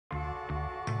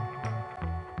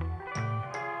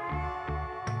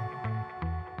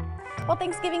Well,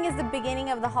 Thanksgiving is the beginning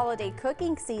of the holiday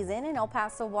cooking season, and El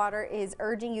Paso Water is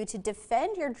urging you to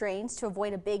defend your drains to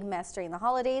avoid a big mess during the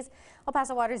holidays. El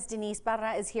Paso Water's Denise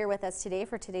Barra is here with us today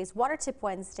for today's Water Tip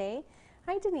Wednesday.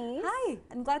 Hi, Denise. Hi,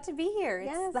 I'm glad to be here.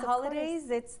 Yes, it's the holidays,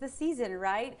 it's the season,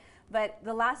 right? But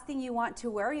the last thing you want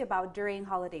to worry about during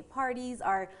holiday parties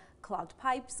are clogged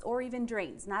pipes or even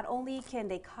drains. Not only can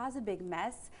they cause a big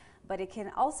mess, but it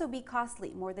can also be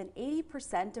costly. More than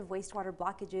 80% of wastewater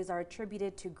blockages are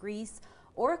attributed to grease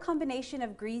or a combination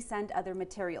of grease and other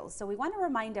materials. So we want to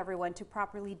remind everyone to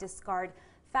properly discard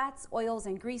fats, oils,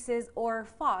 and greases, or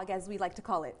fog as we like to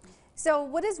call it. So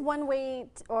what is one way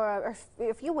or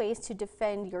a few ways to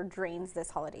defend your drains this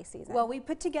holiday season? Well, we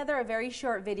put together a very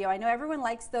short video. I know everyone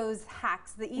likes those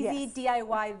hacks, the easy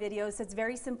DIY videos, so it's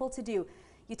very simple to do.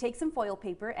 You take some foil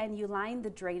paper and you line the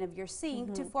drain of your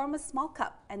sink to form a small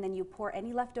cup, and then you pour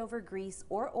any leftover grease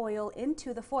or oil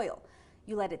into the foil.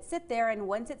 You let it sit there, and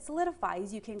once it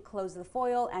solidifies, you can close the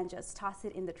foil and just toss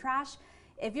it in the trash.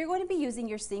 If you're going to be using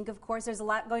your sink, of course, there's a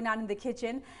lot going on in the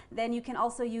kitchen, then you can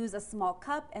also use a small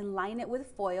cup and line it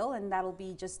with foil, and that'll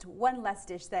be just one less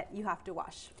dish that you have to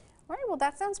wash. All right, well,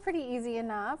 that sounds pretty easy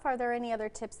enough. Are there any other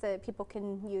tips that people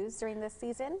can use during this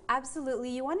season? Absolutely.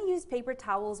 You want to use paper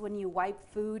towels when you wipe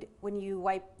food, when you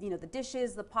wipe, the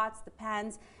dishes, the pots, the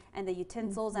pans, and the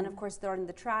utensils, and of course throw it in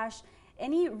the trash.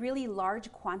 Any really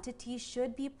large quantity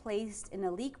should be placed in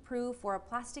a leak-proof or a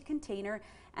plastic container,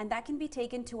 and that can be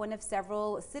taken to one of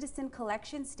several citizen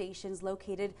collection stations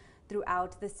located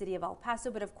throughout the city of El Paso.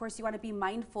 But of course, you want to be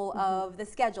mindful of the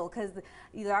schedule, because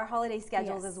there are holiday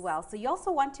schedules as well. So you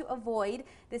also want to avoid,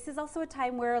 this is also a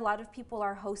time where a lot of people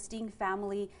are hosting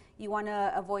family. You want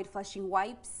to avoid flushing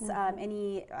wipes,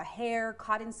 any hair,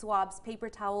 cotton swabs, paper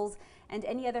towels, and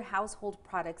any other household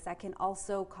products that can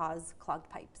also cause clogged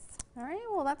pipes. All right,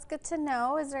 well, that's good to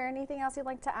know. Is there anything else you'd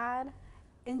like to add?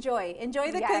 Enjoy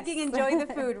the cooking, enjoy the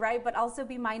food, right? But also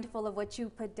be mindful of what you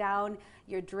put down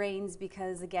your drains,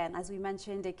 because again, as we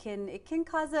mentioned, it can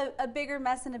cause a bigger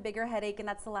mess and a bigger headache, and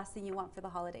that's the last thing you want for the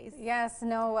holidays. Yes,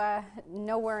 no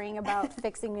worrying about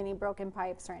fixing any broken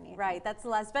pipes or anything. Right, that's the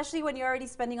last, especially when you're already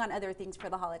spending on other things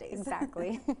for the holidays.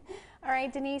 Exactly. All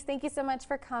right, Denise, thank you so much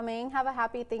for coming. Have a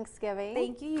happy Thanksgiving.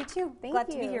 Thank you, you too. Thank Glad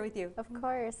you. to be here with you. Of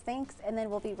course, thanks. And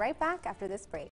then we'll be right back after this break.